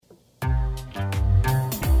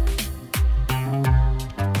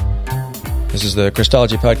This is the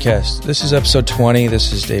Christology Podcast. This is episode 20.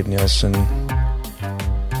 This is Dave Nielsen.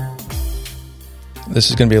 This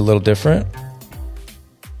is going to be a little different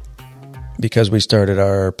because we started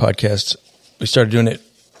our podcast. We started doing it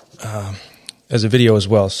as a video as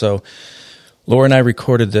well. So Laura and I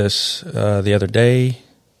recorded this the other day,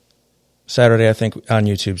 Saturday, I think, on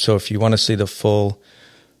YouTube. So if you want to see the full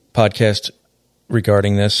podcast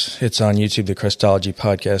regarding this, it's on YouTube. The Christology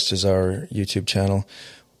Podcast is our YouTube channel.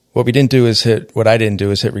 What I didn't do is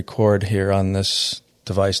hit record here on this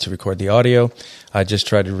device to record the audio. I just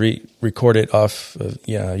tried to record it off of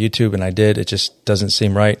YouTube, and I did. It just doesn't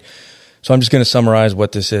seem right. So I'm just going to summarize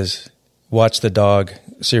what this is. Watch the Dog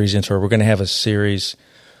series intro. We're going to have a series.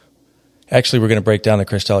 Actually, we're going to break down the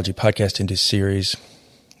Christology Podcast into series.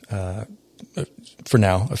 For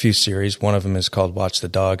now, a few series. One of them is called Watch the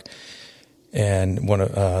Dog. And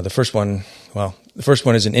the first one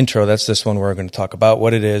is an intro. That's this one where we're going to talk about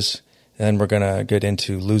what it is. And then we're going to get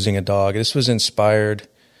into losing a dog. This was inspired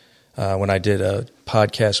when I did a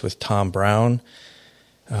podcast with Tom Brown.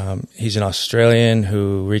 He's an Australian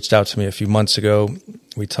who reached out to me a few months ago.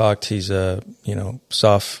 We talked. He's a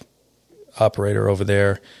soft operator over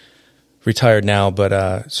there, retired now.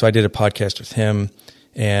 But so I did a podcast with him,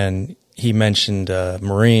 and he mentioned a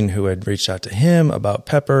Marine who had reached out to him about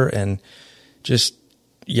Pepper. And just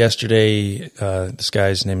yesterday, this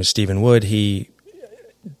guy's name is Stephen Wood. He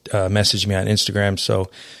messaged me on Instagram,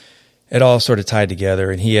 so it all sort of tied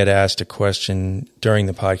together. And he had asked a question during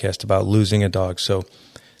the podcast about losing a dog. So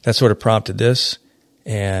that sort of prompted this,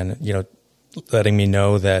 and letting me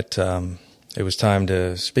know that it was time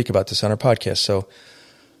to speak about this on our podcast. So,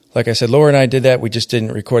 like I said, Laura and I did that. We just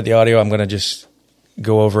didn't record the audio. I'm going to just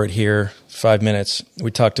go over it here, 5 minutes.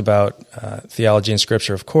 We talked about theology and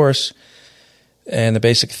Scripture, of course. And the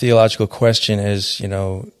basic theological question is,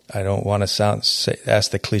 I don't want to ask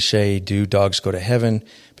the cliche, do dogs go to heaven?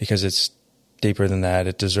 Because it's deeper than that.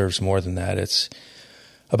 It deserves more than that. It's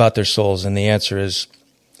about their souls. And the answer is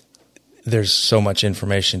there's so much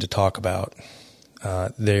information to talk about.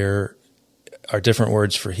 There are different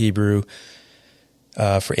words for Hebrew,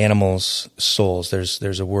 for animals' souls.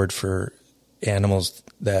 There's a word for animals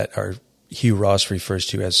that Hugh Ross refers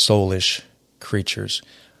to as soulish creatures.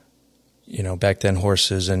 Back then,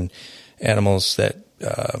 horses and animals that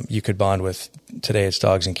you could bond with. Today, it's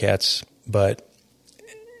dogs and cats, but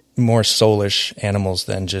more soulish animals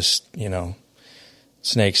than just,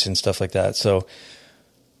 snakes and stuff like that. So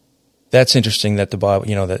that's interesting that the Bible,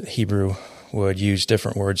 that Hebrew would use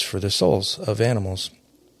different words for the souls of animals.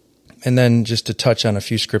 And then just to touch on a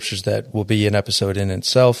few scriptures that will be an episode in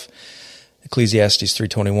itself. Ecclesiastes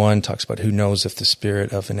 3:21 talks about who knows if the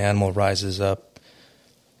spirit of an animal rises up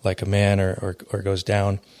like a man or goes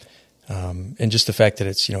down. And just the fact that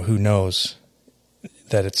it's, who knows,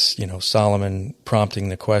 that it's, Solomon prompting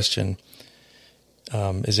the question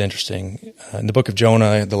is interesting. In the book of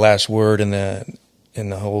Jonah, the last word in the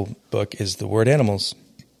whole book is the word animals.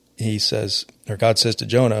 He says, or God says to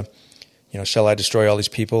Jonah, shall I destroy all these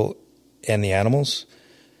people and the animals?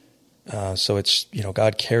 So it's,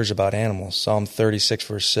 God cares about animals. Psalm 36,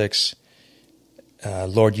 verse 6,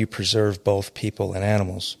 Lord, you preserve both people and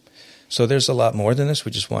animals. So there's a lot more than this.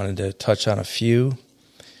 We just wanted to touch on a few.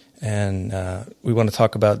 And we want to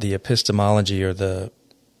talk about the epistemology, or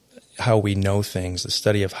how we know things, the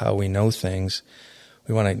study of how we know things.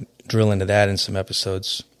 We want to drill into that in some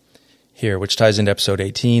episodes here, which ties into episode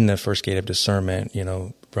 18, the first gate of discernment,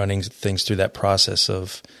 running things through that process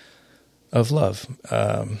of love.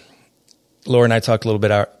 Laura and I talked a little bit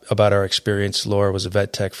about our experience. Laura was a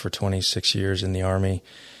vet tech for 26 years in the Army.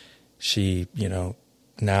 She,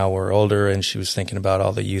 now we're older, and she was thinking about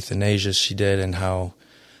all the euthanasia she did and how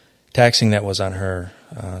taxing that was on her.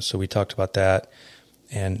 So we talked about that.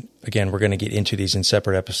 And again, we're going to get into these in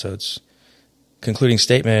separate episodes. Concluding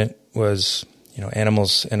statement was,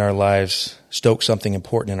 animals in our lives stoke something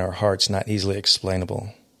important in our hearts, not easily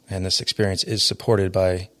explainable. And this experience is supported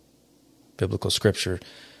by biblical scripture.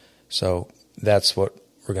 So that's what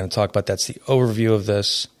we're going to talk about. That's the overview of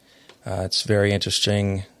this. It's very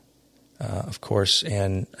interesting, of course.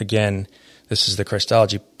 And again, this is the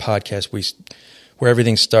Christology Podcast. Where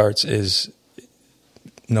everything starts is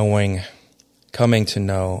coming to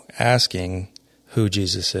know, asking who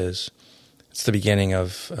Jesus is. It's the beginning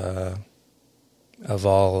of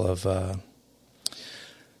all of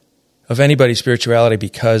anybody's spirituality,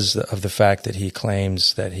 because of the fact that he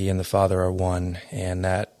claims that he and the Father are one, and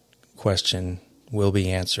that question will be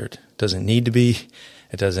answered. It doesn't need to be.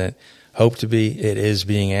 It doesn't hope to be. It is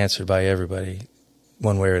being answered by everybody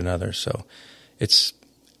one way or another. So it's,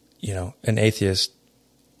 an atheist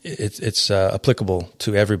it's applicable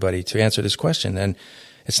to everybody to answer this question. And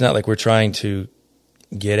it's not like we're trying to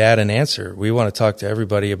get at an answer. We want to talk to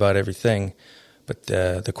everybody about everything, but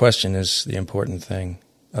the question is the important thing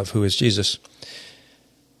of who is Jesus.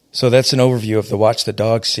 So that's an overview of the Watch the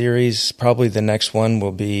Dog series. Probably the next one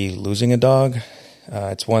will be losing a dog.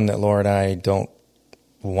 It's one that Laura and I don't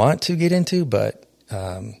want to get into, but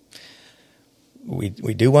we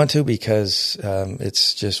do want to, because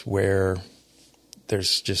it's just where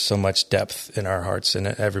there's just so much depth in our hearts, and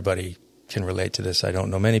everybody can relate to this. I don't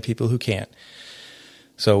know many people who can't.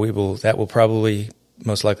 So that will probably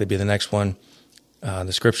most likely be the next one.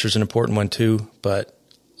 The scripture's an important one too, but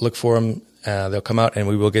look for them. They'll come out, and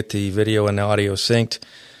we will get the video and the audio synced.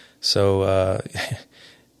 So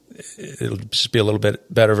it'll just be a little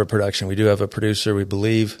bit better of a production. We do have a producer, we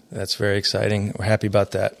believe. That's very exciting. We're happy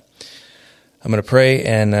about that. I'm going to pray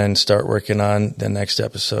and then start working on the next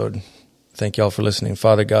episode. Thank you all for listening.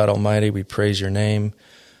 Father God Almighty, we praise your name.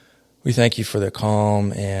 We thank you for the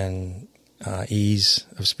calm and ease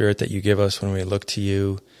of spirit that you give us when we look to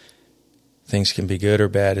you. Things can be good or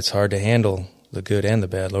bad. It's hard to handle the good and the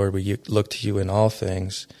bad. Lord, we look to you in all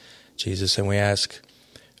things, Jesus, and we ask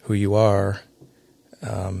who you are.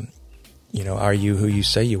 Are you who you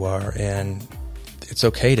say you are? And it's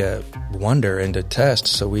okay to wonder and to test,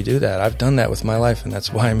 so we do that. I've done that with my life, and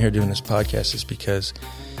that's why I'm here doing this podcast, is because,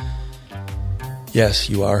 yes,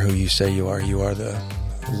 you are who you say you are. You are the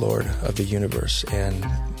Lord of the universe, and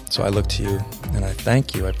so I look to you, and I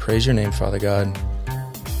thank you. I praise your name, Father God.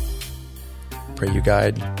 Pray you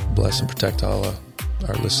guide, bless, and protect all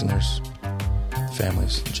our listeners,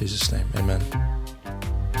 families. In Jesus' name, amen.